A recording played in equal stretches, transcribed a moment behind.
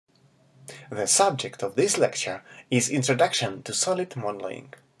The subject of this lecture is Introduction to Solid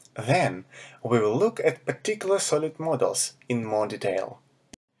Modeling. Then, we will look at particular solid models in more detail.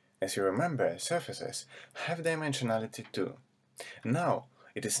 As you remember, surfaces have dimensionality too. Now,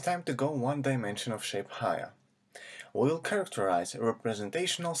 it is time to go one dimension of shape higher. We will characterize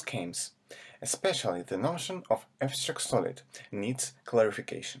representational schemes, especially the notion of abstract solid needs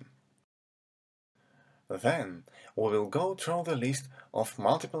clarification. Then, we will go through the list of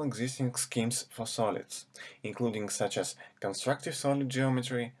multiple existing schemes for solids, including such as constructive solid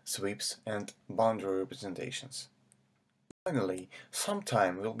geometry, sweeps, and boundary representations. Finally, some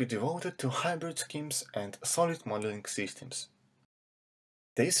time will be devoted to hybrid schemes and solid modeling systems.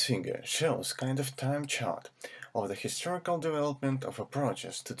 This figure shows kind of time chart of the historical development of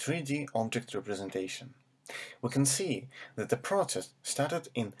approaches to 3D object representation. We can see that the process started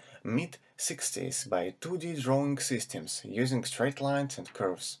in mid-60s by 2D drawing systems using straight lines and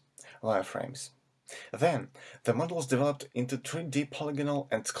curves, wireframes. Then, the models developed into 3D polygonal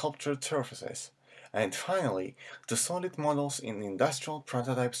and sculptured surfaces, and finally to solid models in industrial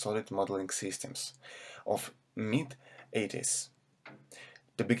prototype solid modeling systems of mid-80s.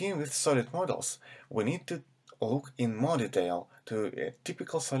 To begin with solid models, we need to look in more detail to a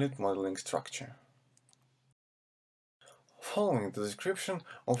typical solid modeling structure. Following the description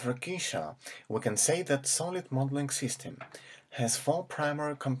of Rakisha, we can say that solid modeling system has four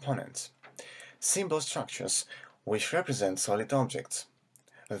primary components. Symbol structures, which represent solid objects.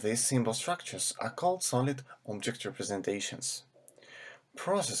 These symbol structures are called solid object representations.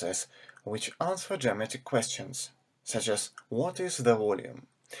 Processes, which answer geometric questions, such as what is the volume,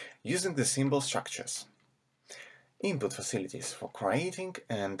 using the symbol structures. Input facilities for creating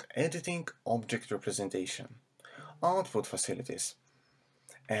and editing object representation. Output facilities,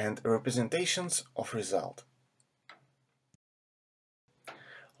 and representations of result.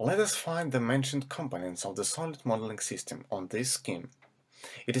 Let us find the mentioned components of the solid modeling system on this scheme.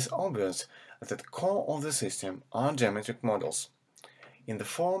 It is obvious that the core of the system are geometric models, in the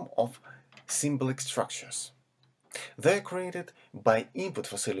form of symbolic structures. They are created by input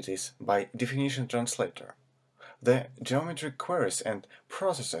facilities by definition translator. The geometric queries and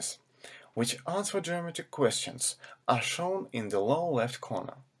processes which answer geometric questions are shown in the lower left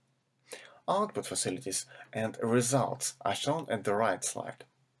corner. Output facilities and results are shown at the right side.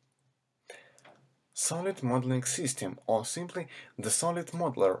 Solid modeling system, or simply the solid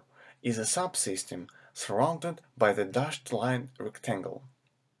modeler, is a subsystem surrounded by the dashed line rectangle,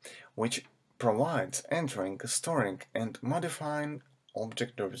 which provides entering, storing, and modifying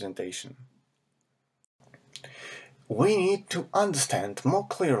object representation. We need to understand more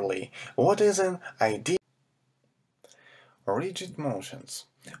clearly what is an idea. Rigid motions,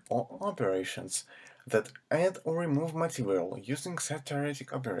 or operations that add or remove material using set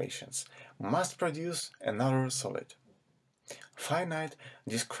theoretic operations, must produce another solid. Finite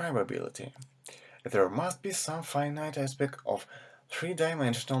describability. There must be some finite aspect of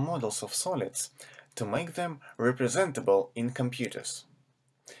three-dimensional models of solids to make them representable in computers.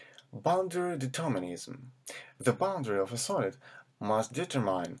 Boundary determinism. The boundary of a solid must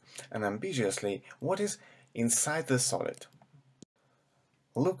determine unambiguously what is inside the solid.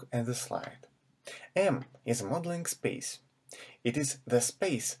 Look at the slide. M is a modeling space. It is the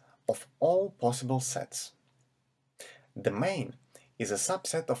space of all possible sets. Domain is a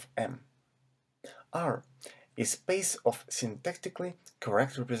subset of M. R is space of syntactically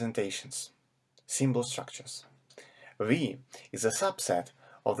correct representations, symbol structures. V is a subset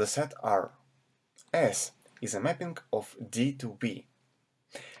of the set R. S is a mapping of D to V,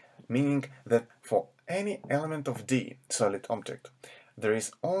 meaning that for any element of D, solid object, there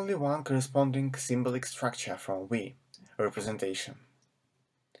is only one corresponding symbolic structure from V, representation.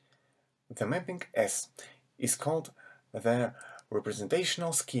 The mapping S is called the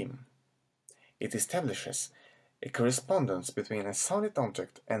representational scheme. It establishes a correspondence between a solid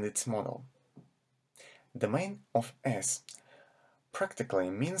object and its model. Domain of S practically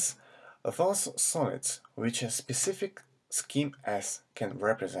means those solids which a specific scheme S can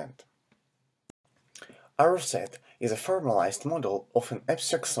represent. Our set is a formalized model of an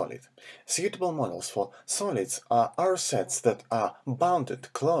abstract solid. Suitable models for solids are R sets that are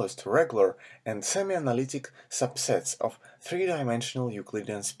bounded, closed, regular, and semi-analytic subsets of three-dimensional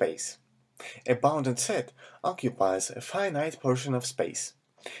Euclidean space. A bounded set occupies a finite portion of space.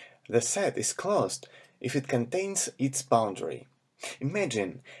 The set is closed if it contains its boundary.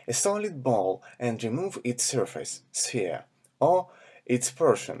 Imagine a solid ball and remove its surface, sphere, or its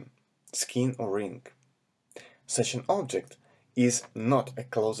portion, skin or ring. Such an object is not a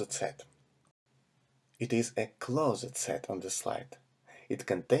closed set. It is a closed set on the slide. it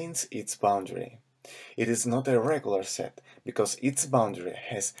contains its boundary. It is not a regular set because its boundary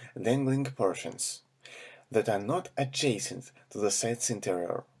has dangling portions that are not adjacent to the set's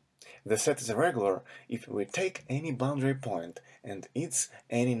interior. The set is regular if we take any boundary point and its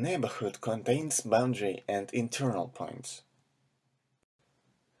any neighborhood contains boundary and internal points.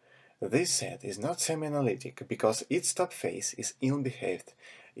 This set is not semi-analytic because its top face is ill-behaved.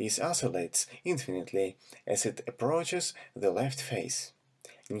 It oscillates infinitely as it approaches the left face.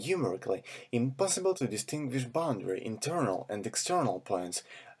 Numerically impossible to distinguish boundary internal and external points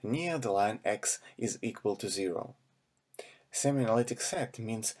near the line x is equal to 0. Semi-analytic set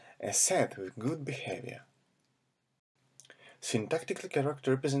means a set with good behavior. Syntactically correct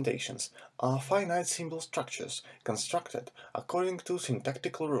representations are finite symbol structures constructed according to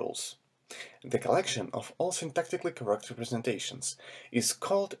syntactical rules. The collection of all syntactically correct representations is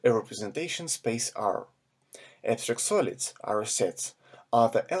called a representation space R. Abstract solids, R sets, are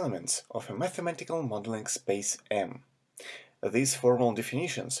the elements of a mathematical modeling space M. These formal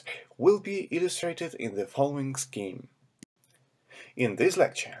definitions will be illustrated in the following scheme. In this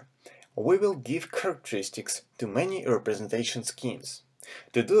lecture, we will give characteristics to many representation schemes.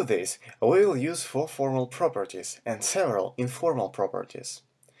 To do this, we will use 4 formal properties and several informal properties.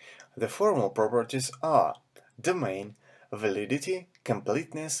 The formal properties are domain, validity,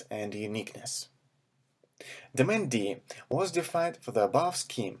 completeness, and uniqueness. Domain D was defined for the above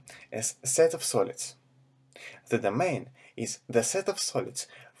scheme as a set of solids. The domain is the set of solids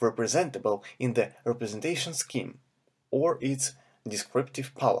representable in the representation scheme, or its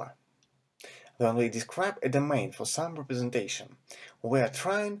descriptive power. When we describe a domain for some representation, we are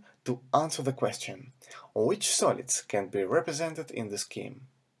trying to answer the question, which solids can be represented in the scheme?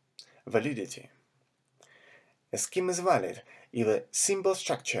 Validity. A scheme is valid if a symbol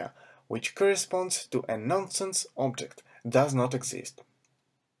structure which corresponds to a nonsense object does not exist.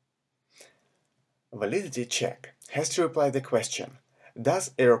 Validity check has to reply the question,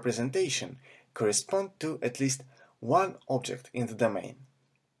 does a representation correspond to at least one object in the domain?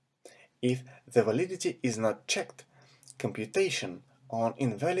 If the validity is not checked, computation on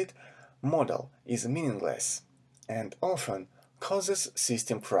invalid model is meaningless and often causes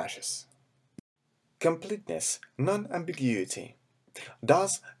system crashes. Completeness, non-ambiguity.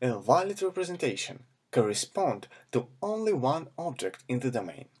 Does a valid representation correspond to only one object in the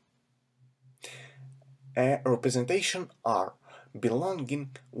domain? A representation R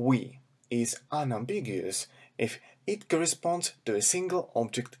belonging V is unambiguous if it corresponds to a single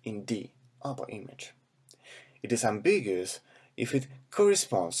object in D, upper image. It is ambiguous if it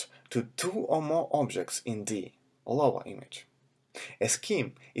corresponds to 2 or more objects in D, lower image. A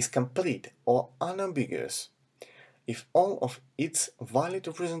scheme is complete or unambiguous if all of its valid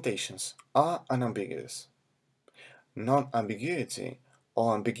representations are unambiguous. Non-ambiguity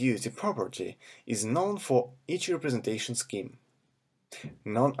or ambiguity property is known for each representation scheme.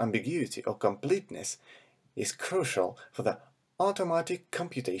 Non-ambiguity or completeness is crucial for the automatic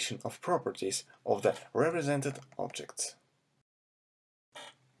computation of properties of the represented objects.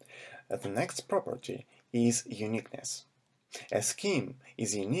 The next property is uniqueness. A scheme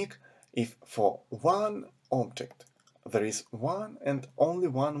is unique if for one object there is one and only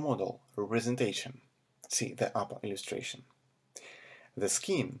one model representation. See the upper illustration. The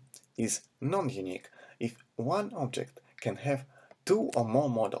scheme is non-unique if one object can have 2 or more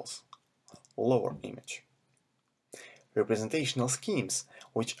models, lower image. Representational schemes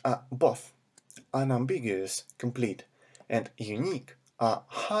which are both unambiguous, complete, and unique are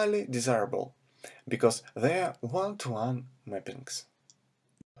highly desirable because they are one-to-one mappings.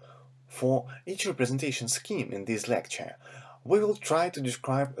 For each representation scheme in this lecture, we will try to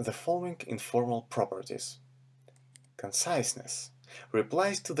describe the following informal properties. Conciseness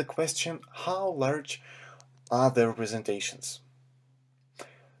replies to the question how large are the representations.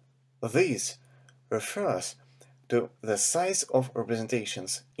 This refers to the size of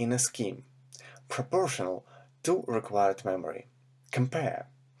representations in a scheme, proportional to required memory. Compare.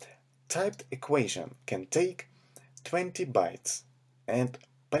 Typed equation can take 20 bytes and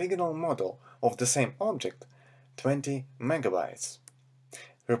polygonal model of the same object 20 megabytes.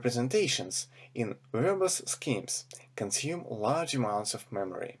 Representations in verbose schemes consume large amounts of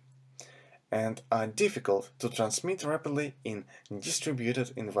memory and are difficult to transmit rapidly in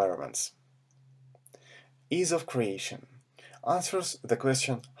distributed environments. Ease of creation answers the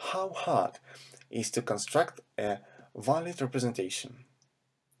question how hard is to construct a valid representation.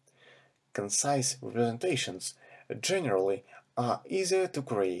 Concise representations generally are easier to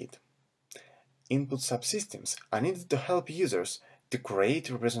create. Input subsystems are needed to help users to create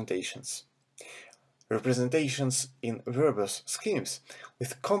representations. Representations in verbose schemes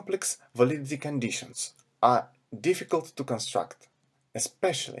with complex validity conditions are difficult to construct,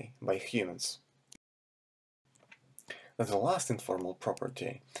 especially by humans. The last informal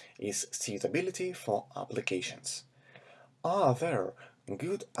property is suitability for applications. Are there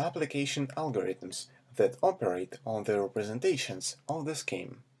good application algorithms that operate on the representations of the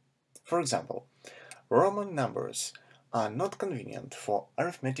scheme? For example, Roman numbers are not convenient for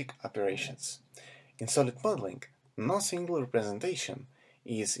arithmetic operations. In solid modeling, no single representation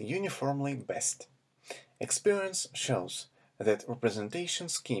is uniformly best. Experience shows that representation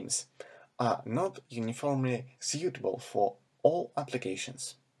schemes are not uniformly suitable for all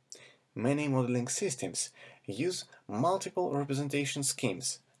applications. Many modeling systems use multiple representation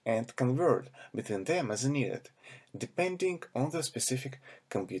schemes and convert between them as needed, depending on the specific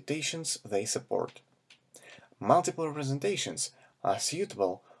computations they support. Multiple representations are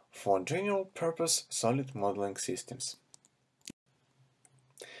suitable for general-purpose solid modeling systems.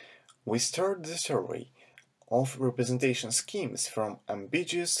 We start the survey of representation schemes from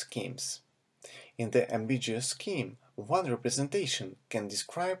ambiguous schemes. In the ambiguous scheme, one representation can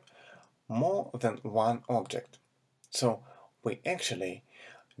describe more than one object. So we actually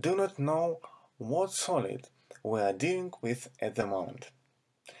do not know what solid we are dealing with at the moment.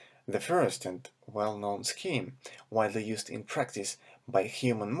 The first and well-known scheme, widely used in practice by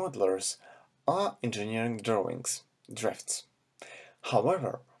human modelers, are engineering drawings, drafts.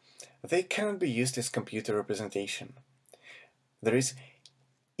 However, they cannot be used as computer representation. There is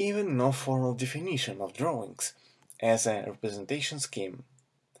even no formal definition of drawings as a representation scheme.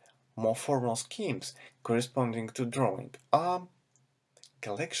 More formal schemes corresponding to drawing are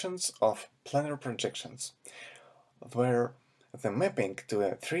collections of planar projections, where the mapping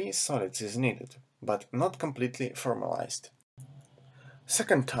to three solids is needed, but not completely formalized.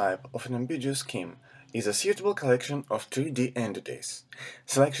 Second type of an ambiguous scheme is a suitable collection of 3D entities.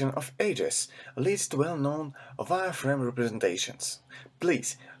 Selection of edges leads to well-known wireframe representations.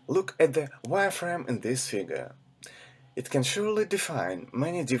 Please look at the wireframe in this figure. It can surely define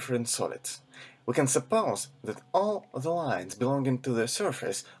many different solids. We can suppose that all the lines belonging to the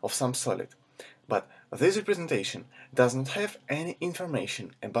surface of some solid, but this representation does not have any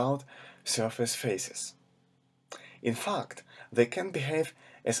information about surface faces. In fact, they can behave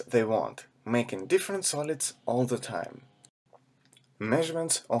as they want, making different solids all the time.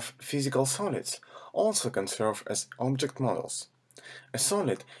 Measurements of physical solids also can serve as object models. A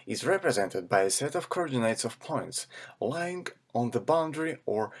solid is represented by a set of coordinates of points lying on the boundary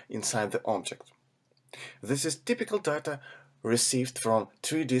or inside the object. This is typical data received from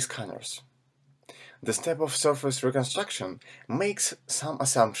 3D scanners. The step of surface reconstruction makes some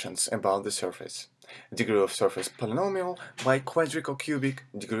assumptions about the surface. Degree of surface polynomial by quadric or cubic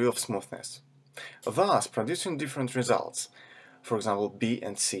degree of smoothness, thus producing different results, for example B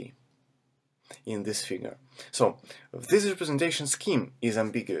and C, in this figure. So, this representation scheme is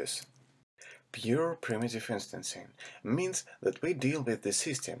ambiguous. Pure primitive instancing means that we deal with the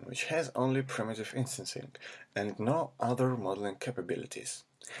system which has only primitive instancing and no other modeling capabilities.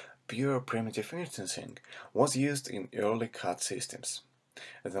 Pure primitive instancing was used in early CAD systems.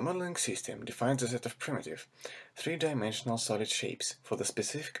 The modeling system defines a set of primitive, three-dimensional solid shapes for the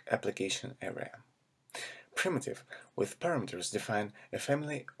specific application area. Primitive with parameters define a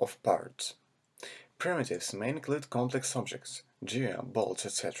family of parts. Primitives may include complex objects, gear, bolts,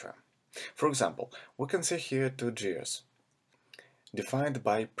 etc. For example, we can see here two gears, defined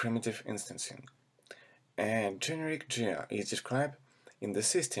by primitive instancing. A generic gear is described in the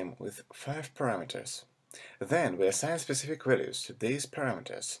system with 5 parameters. Then we assign specific values to these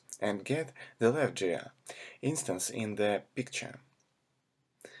parameters and get the left gear instance in the picture.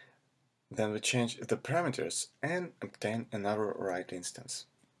 Then we change the parameters and obtain another right instance.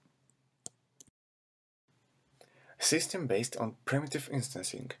 System based on primitive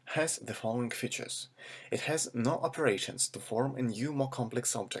instancing has the following features. It has no operations to form a new, more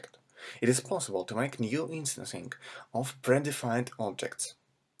complex object. It is possible to make new instancing of predefined objects.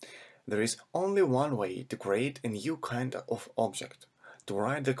 There is only one way to create a new kind of object, to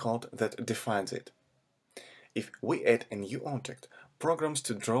write the code that defines it. If we add a new object, programs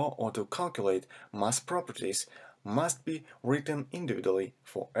to draw or to calculate mass properties must be written individually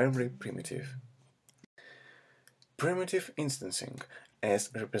for every primitive. Primitive instancing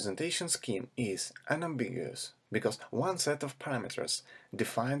as representation scheme is unambiguous because one set of parameters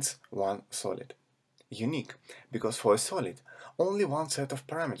defines one solid. Unique because for a solid only one set of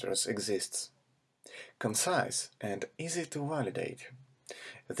parameters exists. Concise and easy to validate.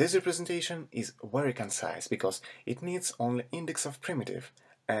 This representation is very concise because it needs only index of primitive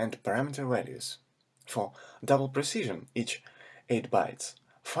and parameter values. For double precision, each 8 bytes,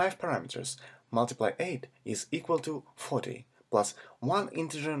 5 parameters multiply 8 is equal to 40, plus one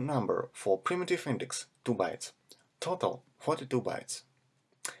integer number for primitive index, 2 bytes. Total 42 bytes.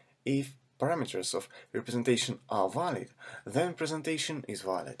 If parameters of representation are valid, then representation is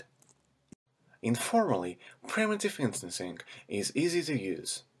valid. Informally, primitive instancing is easy to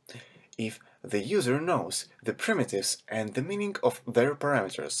use. If the user knows the primitives and the meaning of their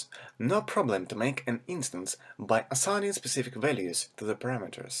parameters, no problem to make an instance by assigning specific values to the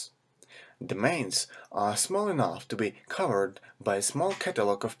parameters. Domains are small enough to be covered by a small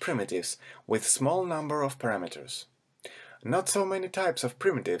catalog of primitives with small number of parameters. Not so many types of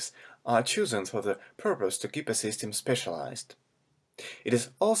primitives are chosen for the purpose to keep a system specialized. It is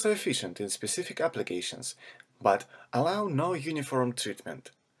also efficient in specific applications, but allow no uniform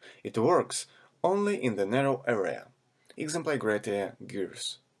treatment. It works only in the narrow area. Exempli gratia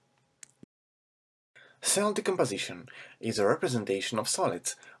gears. Cell decomposition is a representation of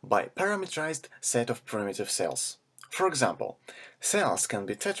solids by parameterized set of primitive cells. For example, cells can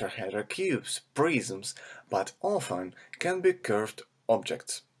be tetrahedral cubes, prisms, but often can be curved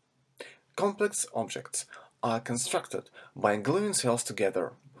objects. Complex objects are constructed by gluing cells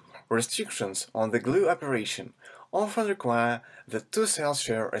together. Restrictions on the glue operation often require that two cells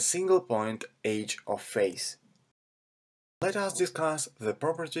share a single point edge of phase. Let us discuss the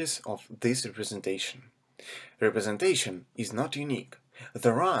properties of this representation. Representation is not unique.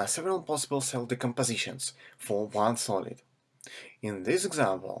 There are several possible cell decompositions for one solid. In this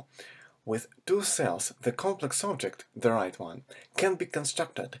example, with two cells, the complex object, the right one, can be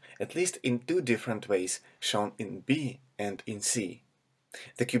constructed at least in two different ways, shown in B and in C.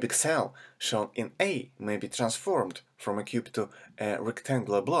 The cubic cell, shown in A, may be transformed from a cube to a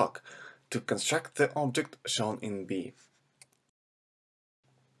rectangular block to construct the object shown in B.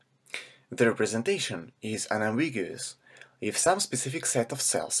 The representation is unambiguous if some specific set of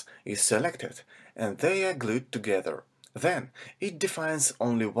cells is selected and they are glued together. Then it defines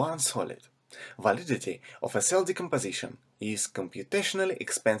only one solid. Validity of a cell decomposition is computationally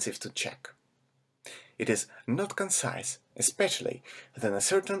expensive to check. It is not concise, especially when a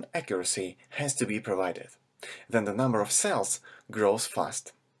certain accuracy has to be provided. Then the number of cells grows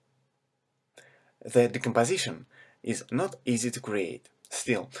fast. The decomposition is not easy to create.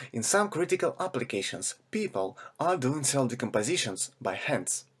 Still, in some critical applications, people are doing cell decompositions by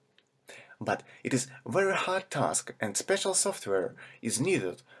hands. But it is a very hard task and special software is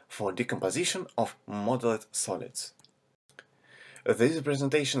needed for decomposition of modeled solids. This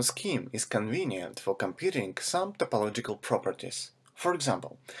representation scheme is convenient for computing some topological properties. For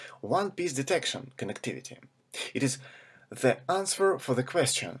example, one-piece detection connectivity. It is the answer for the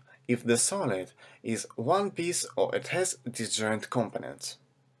question if the solid is one piece or it has disjoint components.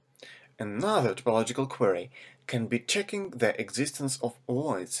 Another topological query can be checking the existence of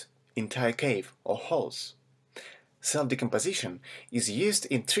voids, entire cave, or holes. Cell decomposition is used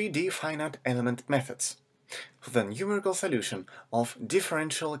in 3D finite element methods for the numerical solution of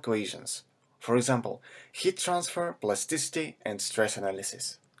differential equations, for example, heat transfer, plasticity, and stress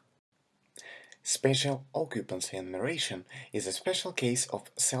analysis. Spatial occupancy enumeration is a special case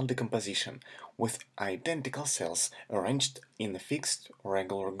of cell decomposition with identical cells arranged in a fixed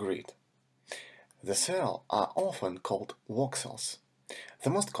regular grid. The cells are often called voxels.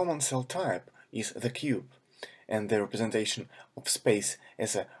 The most common cell type is the cube, and the representation of space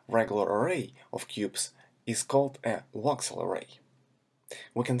as a regular array of cubes is called a voxel array.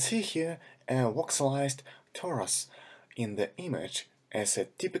 We can see here a voxelized torus in the image as a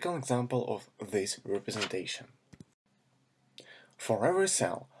typical example of this representation. For every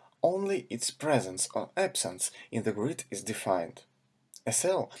cell, only its presence or absence in the grid is defined. A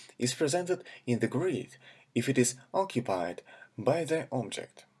cell is presented in the grid if it is occupied by the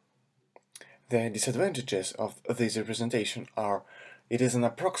object. The disadvantages of this representation are it is an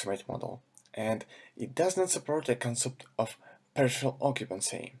approximate model and it does not support a concept of partial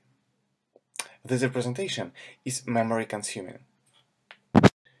occupancy. This representation is memory consuming.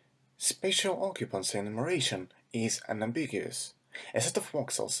 Spatial occupancy enumeration is unambiguous. A set of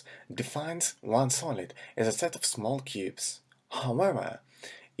voxels defines one solid as a set of small cubes. However,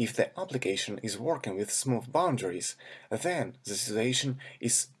 if the application is working with smooth boundaries, then the situation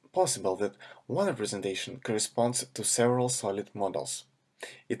is possible that one representation corresponds to several solid models.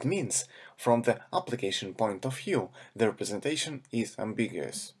 It means, from the application point of view, the representation is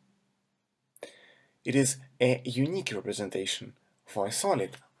ambiguous. It is a unique representation. For a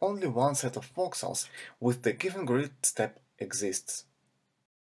solid, only one set of voxels with the given grid step exists.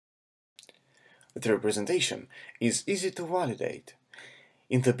 The representation is easy to validate.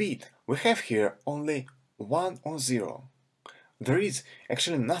 In the bit, We have here only 1 or 0. There is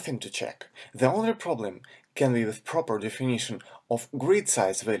actually nothing to check. The only problem can be with proper definition of grid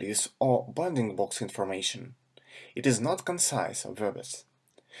size values or bounding box information. It is not concise or verbose.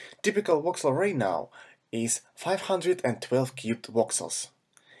 Typical voxel array now is 512 cubed voxels.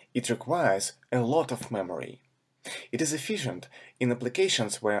 It requires a lot of memory. It is efficient in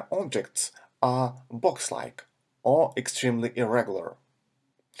applications where objects are box-like or extremely irregular.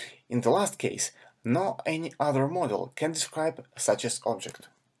 In the last case, no any other model can describe such an object.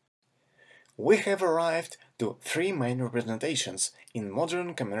 We have arrived to three main representations in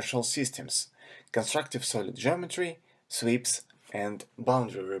modern commercial systems: constructive solid geometry, sweeps, and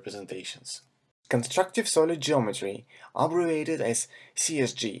boundary representations. Constructive solid geometry, abbreviated as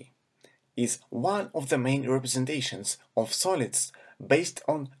CSG, is one of the main representations of solids based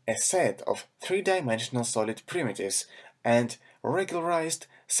on a set of three-dimensional solid primitives and regularized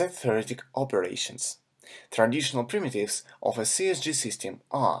set-theoretic operations. Traditional primitives of a CSG system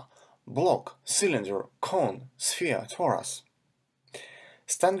are block, cylinder, cone, sphere, torus.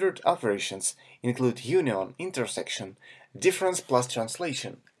 Standard operations include union, intersection, difference plus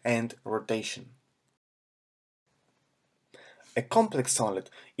translation, and rotation. A complex solid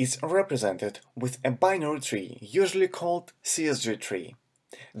is represented with a binary tree, usually called CSG tree.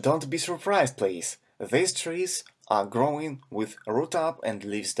 Don't be surprised, please. These trees are growing with root up and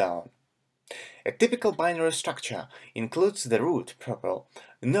leaves down. A typical binary structure includes the root, purple,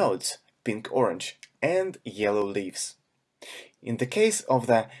 nodes, pink-orange, and yellow leaves. In the case of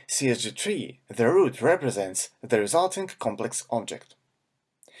the CSG tree, the root represents the resulting complex object.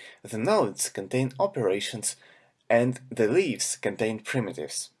 The nodes contain operations and the leaves contain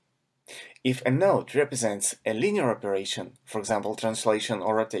primitives. If a node represents a linear operation, for example translation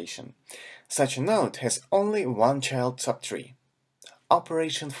or rotation, such a node has only one child subtree,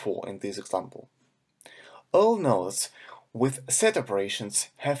 operation 4 in this example. All nodes with set operations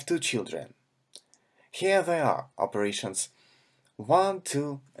have two children. Here they are, operations 1,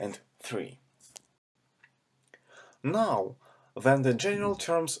 2, and 3. Now, when the general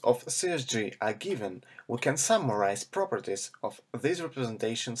terms of CSG are given, we can summarize properties of this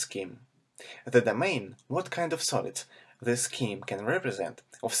representation scheme. The domain, what kind of solids this scheme can represent,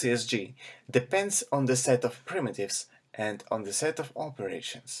 of CSG, depends on the set of primitives and on the set of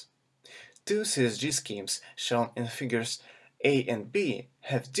operations. Two CSG schemes shown in figures A and B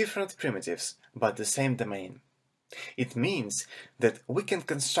have different primitives but the same domain. It means that we can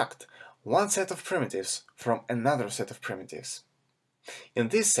construct one set of primitives from another set of primitives. In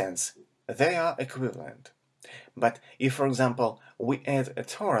this sense, they are equivalent. But if, for example, we add a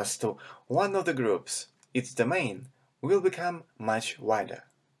torus to one of the groups, its domain will become much wider.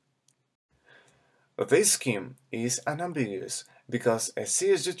 This scheme is unambiguous because a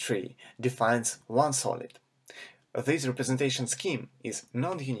CSG tree defines one solid. This representation scheme is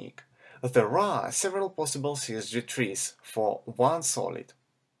non-unique. There are several possible CSG trees for one solid.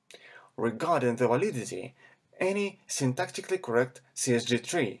 Regarding the validity, any syntactically correct CSG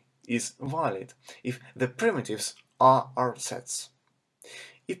tree is valid if the primitives are R sets.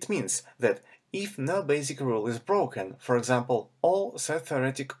 It means that if no basic rule is broken, for example, all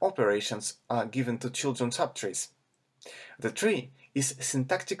set-theoretic operations are given to children subtrees, the tree is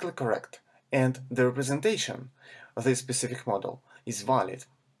syntactically correct and the representation of this specific model is valid.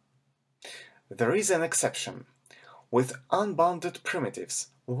 There is an exception. With unbounded primitives,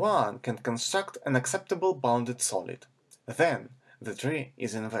 one can construct an acceptable bounded solid. Then the tree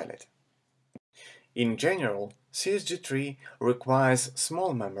is invalid. In general, CSG tree requires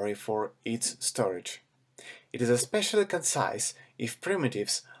small memory for its storage. It is especially concise if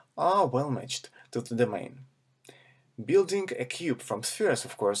primitives are well matched to the domain. Building a cube from spheres,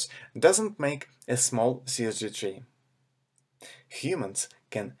 of course, doesn't make a small CSG tree. Humans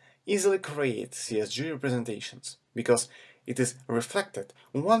can easily create CSG representations because it is reflected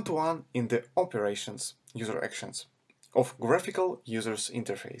one-to-one in the operations, user actions, of graphical user's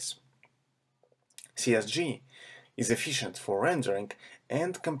interface. CSG is efficient for rendering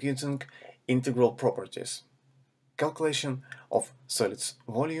and computing integral properties, calculation of solids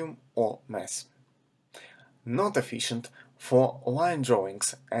volume or mass. Not efficient for line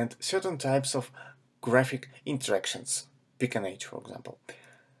drawings and certain types of graphic interactions, pick and H for example,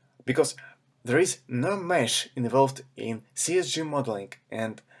 because there is no mesh involved in CSG modeling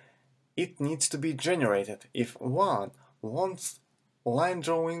and it needs to be generated if one wants line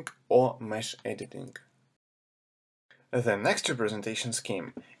drawing or mesh editing. The next representation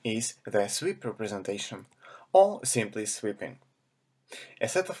scheme is the sweep representation, or simply sweeping. A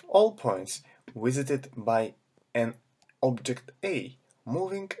set of all points visited by an object A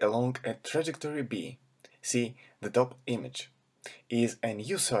moving along a trajectory B, see the top image, is a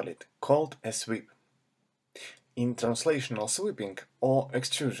new solid called a sweep. In translational sweeping or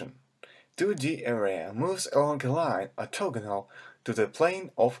extrusion, 2D area moves along a line orthogonal to the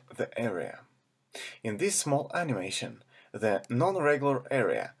plane of the area. In this small animation, the non-regular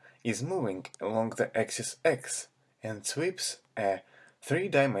area is moving along the axis X and sweeps a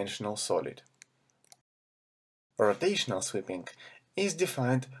three-dimensional solid. Rotational sweeping is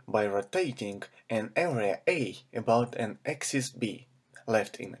defined by rotating an area A about an axis B,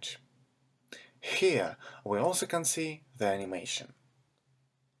 left image. Here we also can see the animation.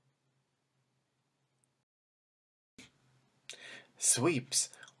 Sweeps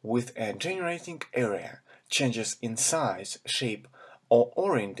with a generating area changes in size, shape, or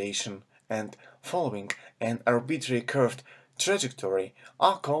orientation and following an arbitrary curved trajectory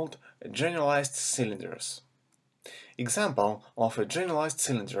are called generalized cylinders. Example of a generalized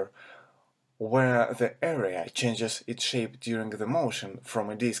cylinder where the area changes its shape during the motion from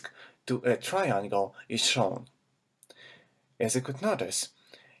a disk to a triangle is shown. As you could notice,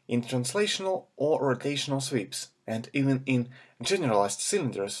 in translational or rotational sweeps, and even in generalized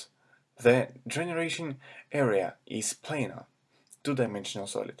cylinders, the generation area is planar, two-dimensional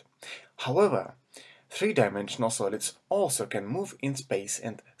solid. However, three-dimensional solids also can move in space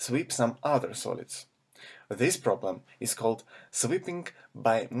and sweep some other solids. This problem is called sweeping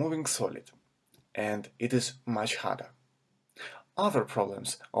by moving solid, and it is much harder. Other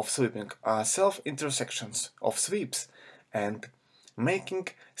problems of sweeping are self-intersections of sweeps and making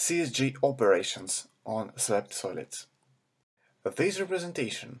CSG operations on swept solids. This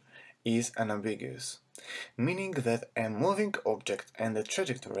representation is unambiguous, meaning that a moving object and a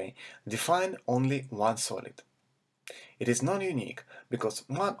trajectory define only one solid. It is non-unique because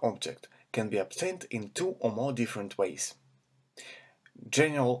one object can be obtained in two or more different ways.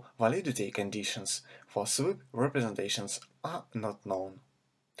 General validity conditions for sweep representations are not known.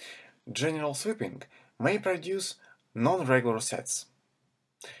 General sweeping may produce non-regular sets.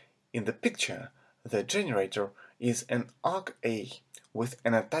 In the picture, the generator is an arc A with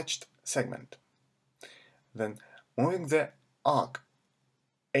an attached segment. Then, moving the arc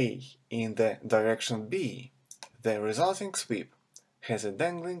A in the direction B, the resulting sweep has a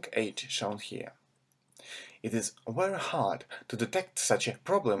dangling edge shown here. It is very hard to detect such a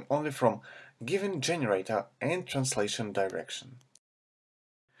problem only from given generator and translation direction.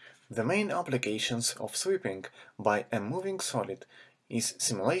 The main applications of sweeping by a moving solid is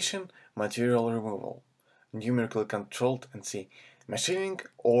simulation, material removal, numerically controlled NC machining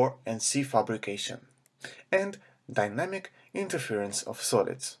or NC fabrication, and dynamic interference of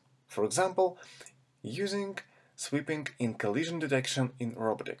solids, for example, using sweeping in collision detection in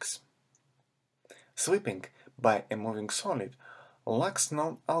robotics. Sweeping by a moving solid lacks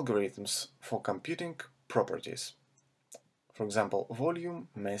known algorithms for computing properties, for example, volume,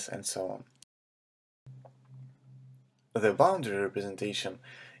 mass, and so on. The boundary representation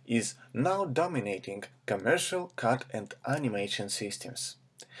is now dominating commercial CAD and animation systems.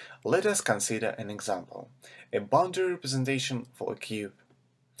 Let us consider an example, a boundary representation for a cube.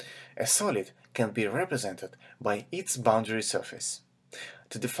 A solid can be represented by its boundary surface.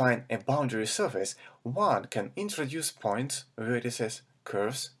 To define a boundary surface, one can introduce points, vertices,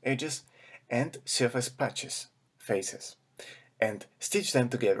 curves, edges, and surface patches, faces, and stitch them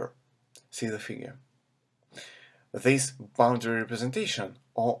together. See the figure. This boundary representation,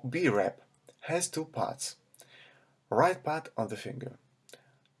 or B-rep, has two parts. Right part on the figure.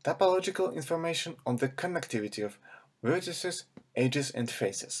 Topological information on the connectivity of vertices, edges, and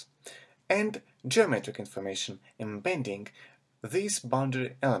faces, and geometric information embedding these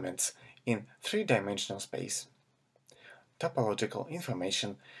boundary elements in three-dimensional space. Topological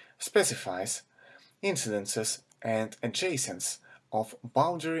information specifies incidences and adjacents of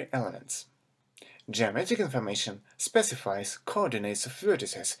boundary elements. Geometric information specifies coordinates of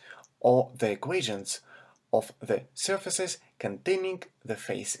vertices or the equations of the surfaces containing the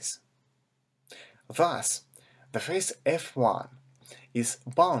faces. Thus, the face F1 is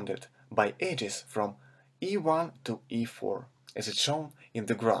bounded by edges from E1 to E4, as it's shown in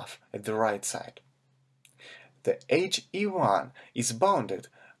the graph at the right side. The edge E1 is bounded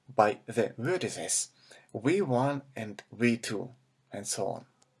by the vertices V1 and V2, and so on.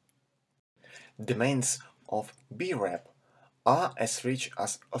 Domains of B-rep are as rich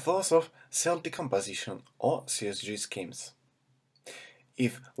as those of cell decomposition or CSG schemes.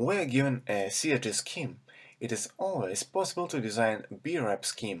 If we are given a CSG scheme, it is always possible to design a B-rep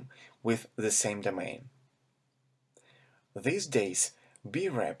scheme with the same domain. These days,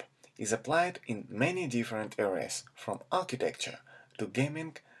 B-rep is applied in many different areas, from architecture to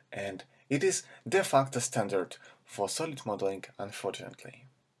gaming, and it is de facto standard for solid modeling, unfortunately.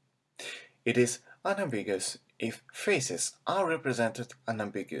 It is unambiguous if faces are represented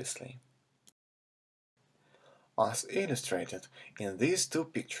unambiguously. As illustrated in these two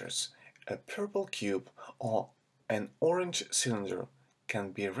pictures, a purple cube or an orange cylinder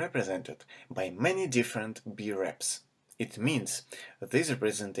can be represented by many different B-reps. It means this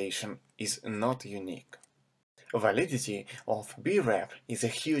representation is not unique. Validity of B-rep is a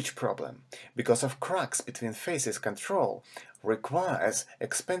huge problem because of cracks between faces control requires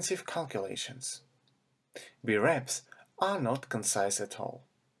expensive calculations. B-reps are not concise at all.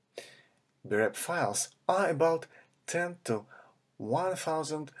 B-rep files are about 10 to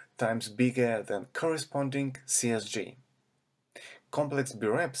 1000 times bigger than corresponding CSG. Complex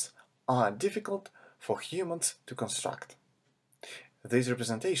B-reps are difficult for humans to construct. This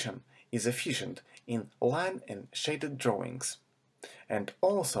representation is efficient in line and shaded drawings, and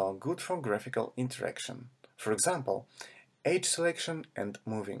also good for graphical interaction, for example, age selection and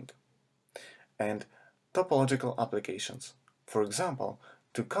moving, and topological applications, for example,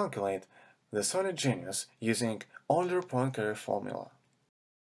 to calculate the solid genus using Euler-Poincare formula.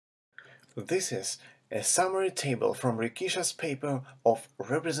 This is a summary table from Rikisha's paper of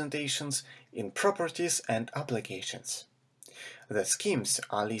representations in properties and applications. The schemes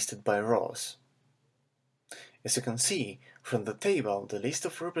are listed by rows. As you can see from the table, the list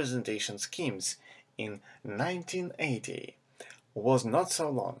of representation schemes in 1980 was not so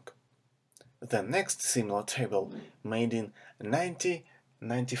long. The next similar table, made in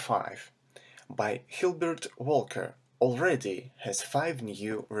 1995 by Hilbert Walker, already has 5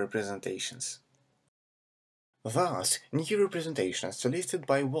 new representations. Thus, new representations listed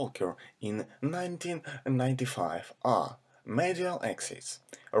by Walker in 1995 are medial axis,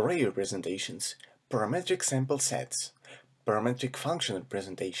 array representations, parametric sample sets, parametric function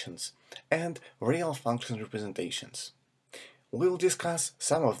representations, and real function representations. We'll discuss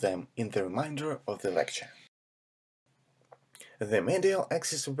some of them in the remainder of the lecture. The medial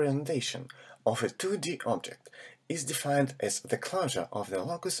axis representation of a 2D object is defined as the closure of the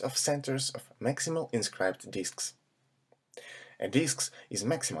locus of centers of maximal inscribed disks. A disk is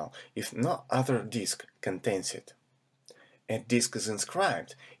maximal if no other disk contains it. A disk is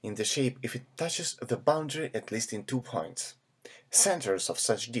inscribed in the shape if it touches the boundary at least in 2 points. Centers of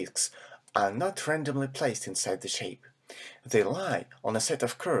such disks are not randomly placed inside the shape. They lie on a set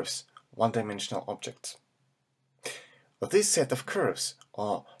of curves, one-dimensional objects. This set of curves,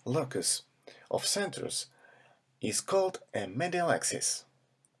 or locus of centers, is called a medial axis.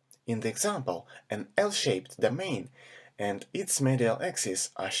 In the example, an L-shaped domain and its medial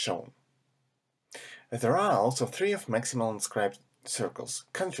axis are shown. There are also 3 of maximal inscribed circles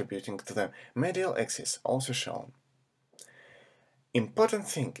contributing to the medial axis also shown. Important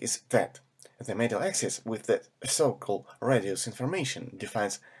thing is that the medial axis with the so-called radius information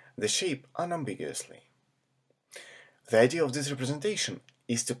defines the shape unambiguously. The idea of this representation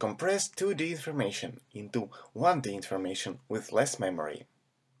is to compress 2D information into 1D information with less memory.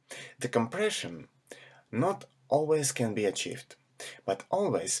 The compression not always can be achieved, but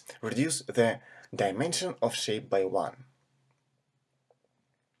always reduce the dimension of shape by 1.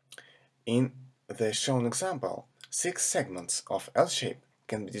 In the shown example, 6 segments of L shape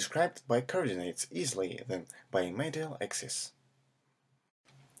can be described by coordinates easily than by medial axis.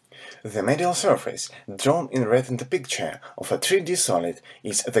 The medial surface, drawn in red in the picture, of a 3D solid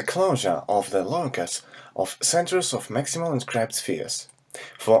is the closure of the locus of centers of maximal inscribed spheres.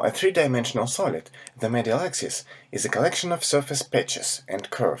 For a 3-dimensional solid, the medial axis is a collection of surface patches and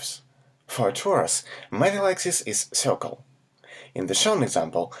curves. For a torus, medial axis is circle. In the shown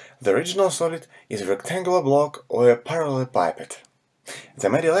example, the original solid is a rectangular block or a parallelepiped. The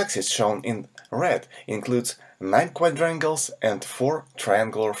medial axis shown in red includes 9 quadrangles and 4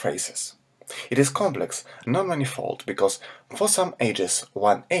 triangular faces. It is complex, non-manifold, because for some edges,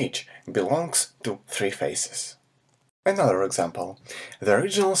 one edge belongs to 3 faces. Another example, the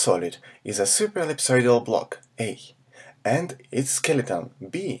original solid is a superellipsoidal block A, and its skeleton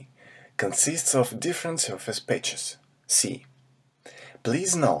B consists of different surface patches C.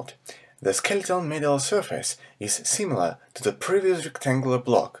 Please note, the skeletal medial surface is similar to the previous rectangular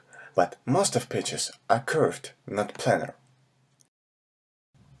block, but most of patches are curved, not planar.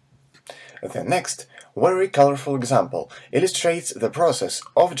 The next, very colorful example illustrates the process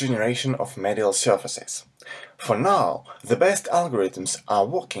of generation of medial surfaces. For now, the best algorithms are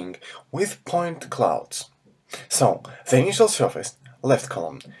working with point clouds. So, the initial surface, left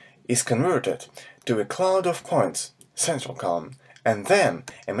column, is converted to a cloud of points, central column, and then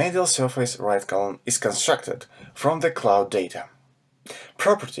a medial surface, right column, is constructed from the cloud data.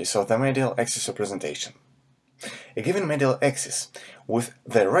 Properties of the medial axis representation. A given medial axis with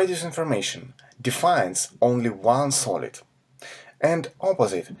the radius information defines only one solid. And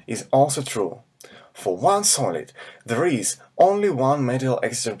opposite is also true. For one solid, there is only one medial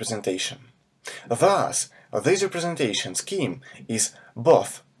axis representation. Thus, this representation scheme is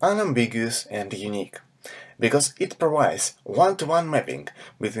both unambiguous and unique, because it provides one-to-one mapping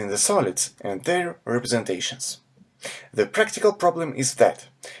between the solids and their representations. The practical problem is that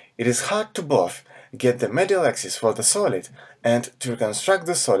it is hard to both get the medial axis for the solid and to reconstruct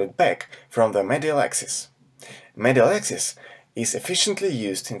the solid back from the medial axis. Medial axis is efficiently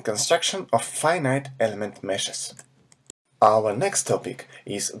used in construction of finite element meshes. Our next topic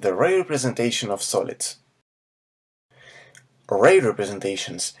is the ray representation of solids. Ray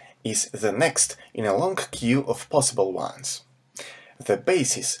representations is the next in a long queue of possible ones. The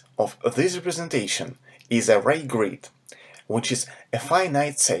basis of this representation is a ray grid, which is a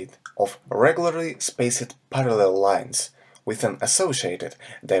finite set of regularly spaced parallel lines with an associated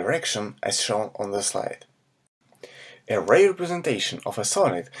direction as shown on the slide. A ray representation of a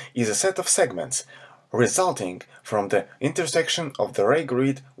solid is a set of segments resulting from the intersection of the ray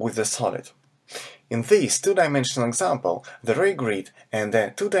grid with the solid. In this two-dimensional example, the ray grid and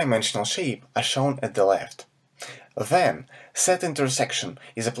the two-dimensional shape are shown at the left. Then, set intersection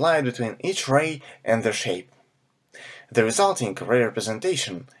is applied between each ray and their shape. The resulting ray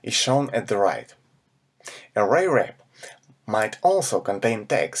representation is shown at the right. A ray rep might also contain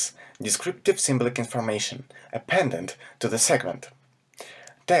tags, descriptive symbolic information, appended to the segment.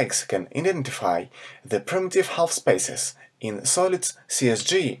 Tags can identify the primitive half spaces in solids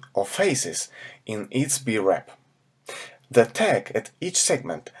CSG or faces in its B rep. The tag at each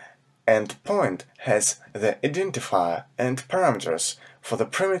segment and point has the identifier and parameters for the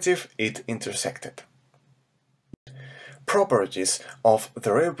primitive it intersected. Properties of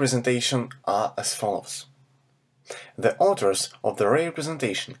the ray representation are as follows. The authors of the ray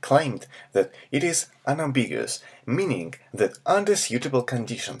representation claimed that it is unambiguous, meaning that under suitable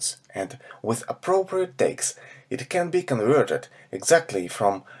conditions and with appropriate tags it can be converted exactly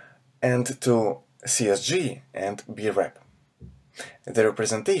from AND to CSG and B-rep. The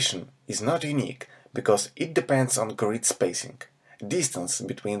representation is not unique because it depends on grid spacing, distance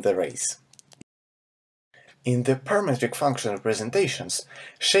between the rays. In the parametric function representations,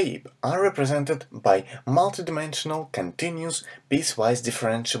 shape are represented by multidimensional, continuous, piecewise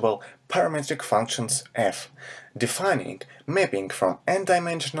differentiable parametric functions f, defining mapping from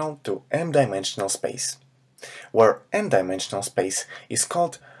n-dimensional to m-dimensional space, where n-dimensional space is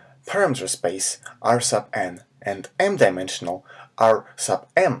called parameter space R sub n, and m-dimensional R sub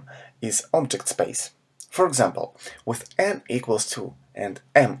m is object space. For example, with n equals 2 and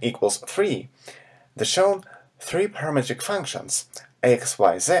m equals 3, the shown three parametric functions x,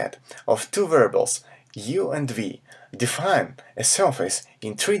 y, z of two variables u and v define a surface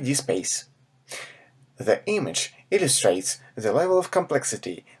in 3D space. The image illustrates the level of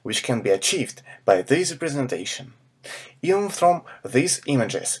complexity which can be achieved by this representation. Even from these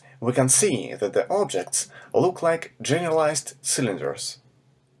images, we can see that the objects look like generalized cylinders.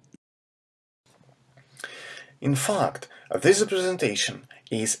 In fact, this representation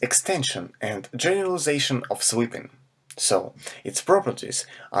is extension and generalization of sweeping, so its properties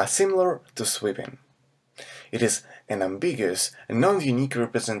are similar to sweeping. It is an ambiguous, non-unique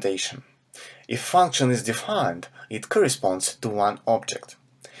representation. If function is defined, it corresponds to one object.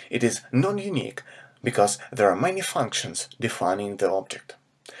 It is non-unique because there are many functions defining the object.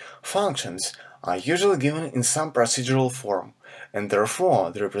 Functions are usually given in some procedural form, and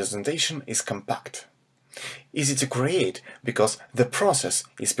therefore the representation is compact. Easy to create because the process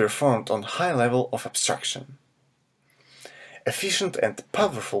is performed on high level of abstraction. Efficient and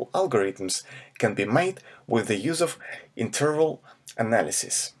powerful algorithms can be made with the use of interval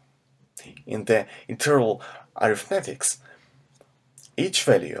analysis. In the interval arithmetics, each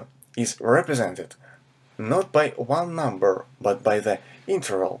value is represented not by one number but by the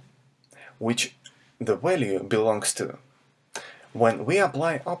interval which the value belongs to. When we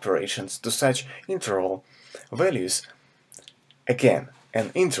apply operations to such interval values, again,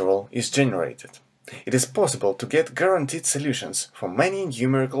 an interval is generated. It is possible to get guaranteed solutions for many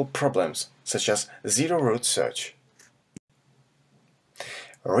numerical problems, such as zero-root search.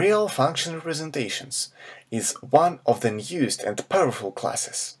 Real function representations is one of the newest and powerful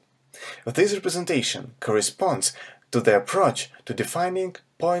classes. This representation corresponds to the approach to defining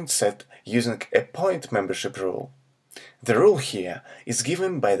point set using a point membership rule. The rule here is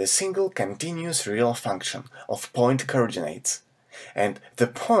given by the single continuous real function of point coordinates, and the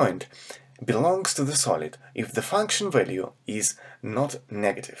point belongs to the solid if the function value is not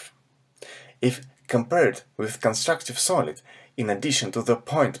negative. If compared with constructive solid, in addition to the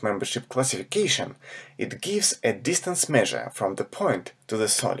point membership classification, it gives a distance measure from the point to the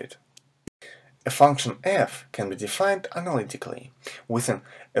solid. A function f can be defined analytically with an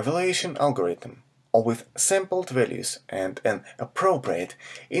evaluation algorithm or with sampled values and an appropriate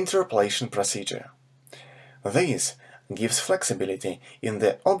interpolation procedure. This gives flexibility in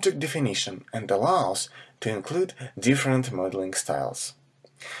the object definition and allows to include different modeling styles.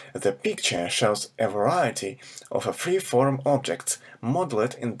 The picture shows a variety of free-form objects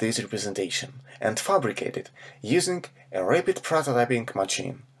modeled in this representation and fabricated using a rapid prototyping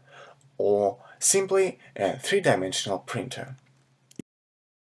machine, or simply a three-dimensional printer.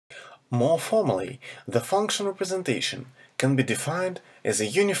 More formally, the function representation can be defined as a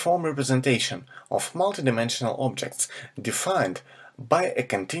uniform representation of multidimensional objects defined by a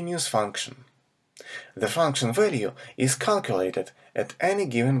continuous function. The function value is calculated at any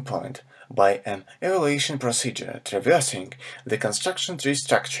given point by an evaluation procedure traversing the construction tree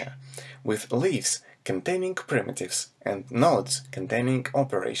structure with leaves containing primitives and nodes containing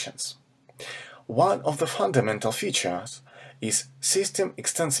operations. One of the fundamental features is system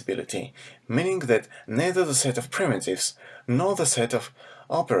extensibility, meaning that neither the set of primitives nor the set of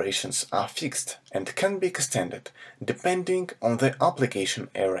operations are fixed and can be extended depending on the application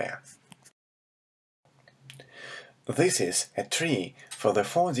area. This is a tree for the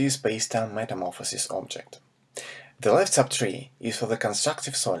 4D spacetime metamorphosis object. The left subtree is for the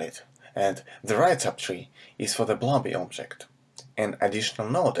constructive solid, and the right subtree is for the blobby object. An additional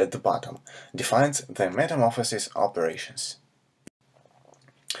node at the bottom defines the metamorphosis operations.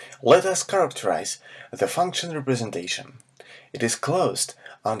 Let us characterize the function representation. It is closed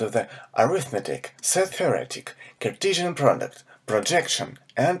under the arithmetic, set-theoretic, Cartesian product, projection,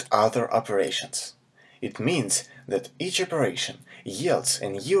 and other operations. It means that each operation yields a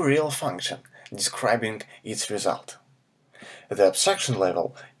new real function describing its result. The abstraction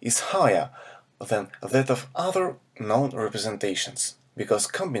level is higher than that of other known representations because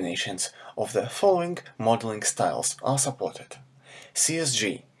combinations of the following modeling styles are supported: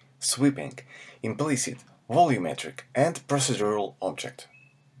 CSG, sweeping, implicit, volumetric, and procedural object.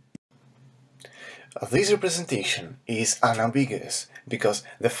 This representation is unambiguous because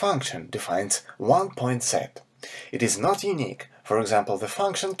the function defines one point set. It is not unique. For example, the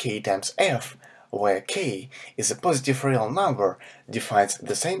function k times f, where k is a positive real number, defines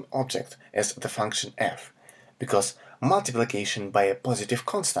the same object as the function f, because multiplication by a positive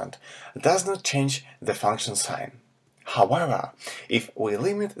constant does not change the function sign. However, if we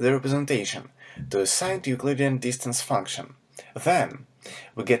limit the representation to a signed Euclidean distance function, then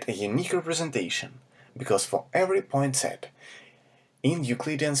we get a unique representation, because for every point set in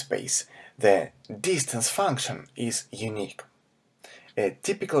Euclidean space, the distance function is unique. A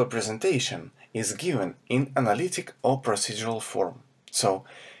typical representation is given in analytic or procedural form, so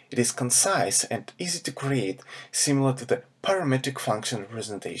it is concise and easy to create, similar to the parametric function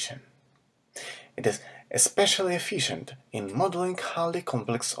representation. It is especially efficient in modeling highly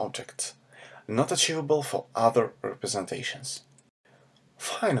complex objects, not achievable for other representations.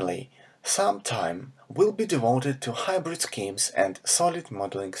 Finally, some time will be devoted to hybrid schemes and solid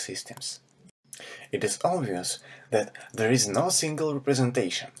modeling systems. It is obvious that there is no single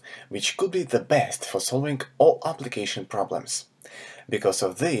representation which could be the best for solving all application problems. Because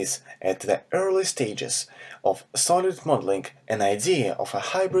of this, at the early stages of solid modeling, an idea of a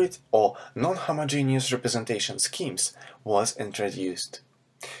hybrid or non-homogeneous representation schemes was introduced.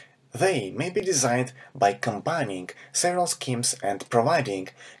 They may be designed by combining several schemes and providing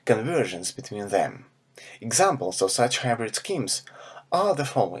conversions between them. Examples of such hybrid schemes are the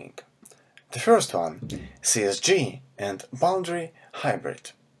following. The first one, CSG and boundary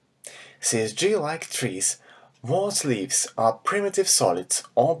hybrid. CSG-like trees whose leaves are primitive solids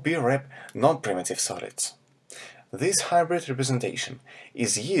or B-rep non-primitive solids. This hybrid representation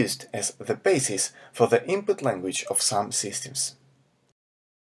is used as the basis for the input language of some systems.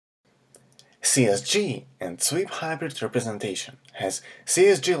 CSG and sweep hybrid representation has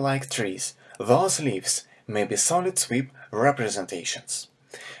CSG-like trees, those leaves may be solid sweep representations.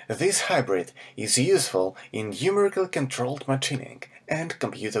 This hybrid is useful in numerically controlled machining and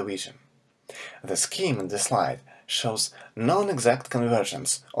computer vision. The scheme in the slide shows non-exact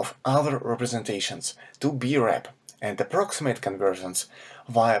conversions of other representations to B-rep and approximate conversions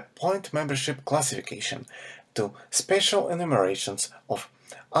via point membership classification to special enumerations of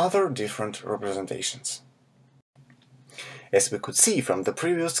other different representations. As we could see from the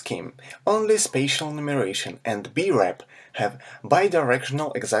previous scheme, only spatial numeration and BREP have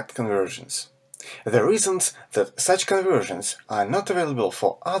bidirectional exact conversions. The reasons that such conversions are not available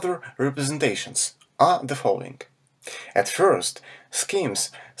for other representations are the following. At first,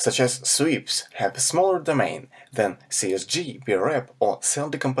 schemes such as sweeps have smaller domain than CSG, BREP, or cell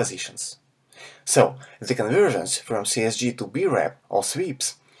decompositions. So, the conversions from CSG to BREP or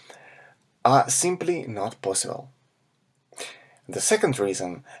sweeps are simply not possible. The second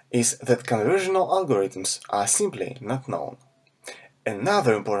reason is that conversional algorithms are simply not known.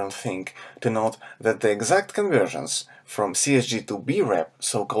 Another important thing to note that the exact conversions from CSG to BREP,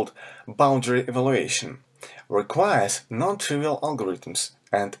 so-called boundary evaluation, requires non-trivial algorithms,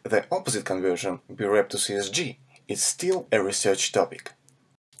 and the opposite conversion, BREP to CSG, is still a research topic.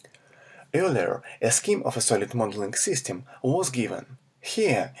 Earlier, a scheme of a solid modeling system was given.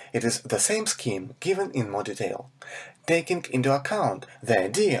 Here, it is the same scheme given in more detail, taking into account the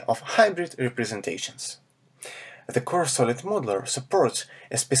idea of hybrid representations. The core solid modeler supports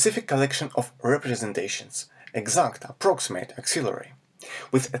a specific collection of representations, exact, approximate, auxiliary,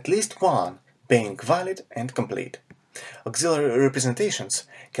 with at least one being valid and complete. Auxiliary representations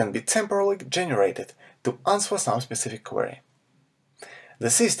can be temporarily generated to answer some specific query. The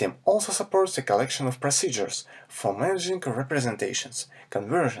system also supports a collection of procedures for managing representations,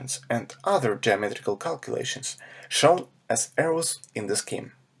 conversions, and other geometrical calculations, shown as arrows in the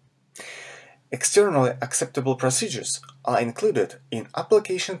scheme. Externally acceptable procedures are included in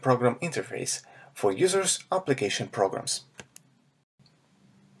Application Program Interface for users' application programs.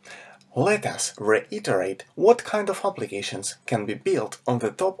 Let us reiterate what kind of applications can be built on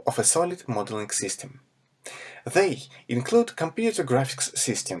the top of a solid modeling system. They include computer graphics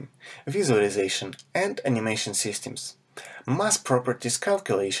system, visualization and animation systems, mass properties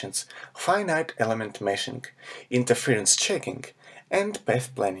calculations, finite element meshing, interference checking, and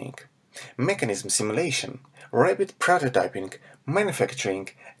path planning, mechanism simulation, rapid prototyping, manufacturing,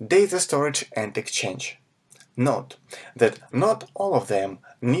 data storage and exchange. Note that not all of them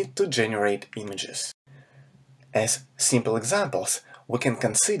need to generate images. As simple examples, we can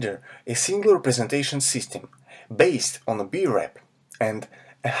consider a single representation system based on a BREP and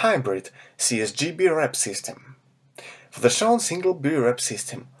a hybrid CSG-BREP system. For the shown single BREP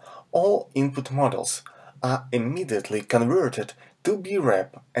system, all input models are immediately converted to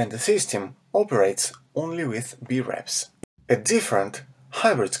BREP and the system operates only with BREPs. A different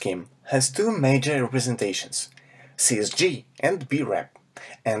hybrid scheme has two major representations, CSG and BREP,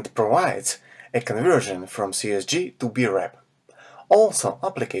 and provides a conversion from CSG to BREP. Also,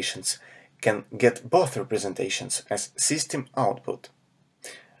 applications can get both representations as system output.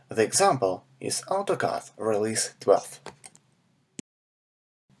 The example is AutoCAD Release 12.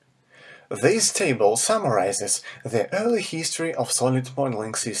 This table summarizes the early history of solid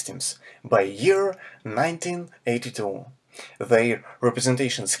modeling systems by year 1982, their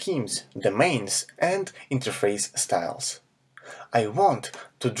representation schemes, domains, and interface styles. I want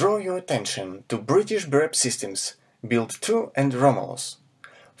to draw your attention to British BREP systems Build 2 and Romulus,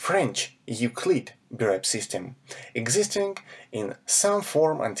 French Euclid BREP system, existing in some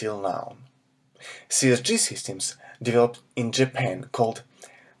form until now, CSG systems developed in Japan called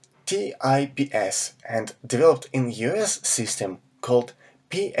TIPS and developed in US system called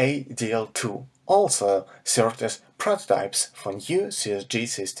PADL2 also served as prototypes for new CSG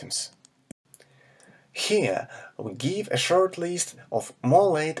systems. Here we give a short list of more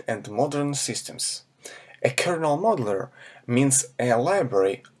late and modern systems. A kernel modeler means a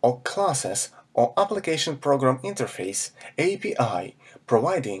library or classes or application program interface API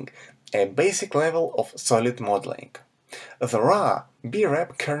providing a basic level of solid modeling. There are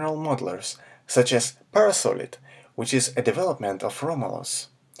BREP kernel modelers such as Parasolid, which is a development of Romulus,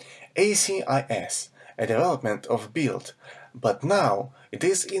 ACIS, a development of Build, but now it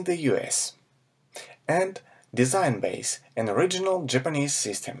is in the US, and DesignBase, an original Japanese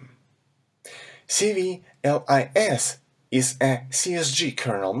system. CVLIS is a CSG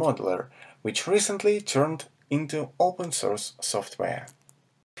kernel modeler which recently turned into open source software.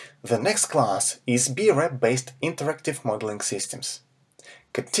 The next class is BREP-based interactive modeling systems.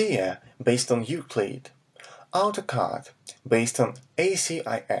 CATIA based on Euclid, AutoCAD based on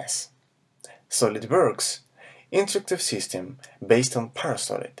ACIS, SolidWorks interactive system based on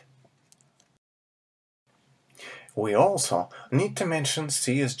Parasolid. We also need to mention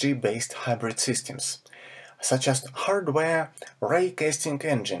CSG-based hybrid systems, such as Hardware Raycasting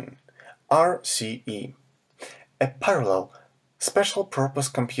Engine, RCE, a parallel special-purpose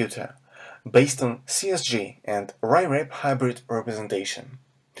computer based on CSG and RayRep hybrid representation.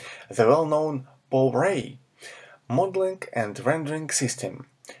 The well-known Paul Ray Modeling and Rendering System,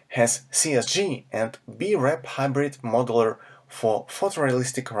 has CSG and BREP hybrid modeler for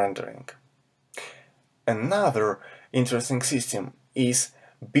photorealistic rendering. Another interesting system is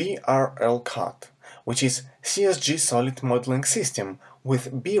BRL-CAD, which is CSG solid modeling system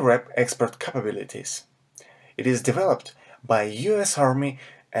with BREP expert capabilities. It is developed by US Army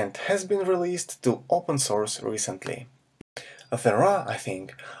and has been released to open source recently. There are, I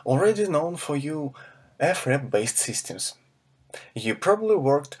think, already known for you FREP-based systems. You probably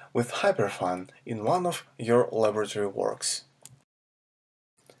worked with Hyperfun in one of your laboratory works.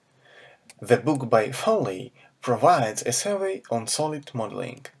 The book by Foley provides a survey on solid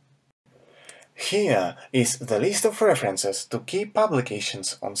modeling. Here is the list of references to key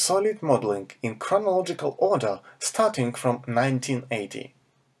publications on solid modeling in chronological order starting from 1980.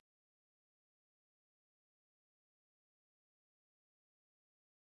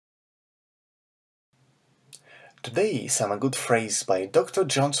 Today, some good phrase by Dr.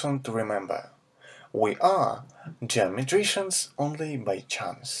 Johnson to remember. We are geometricians only by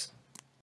chance.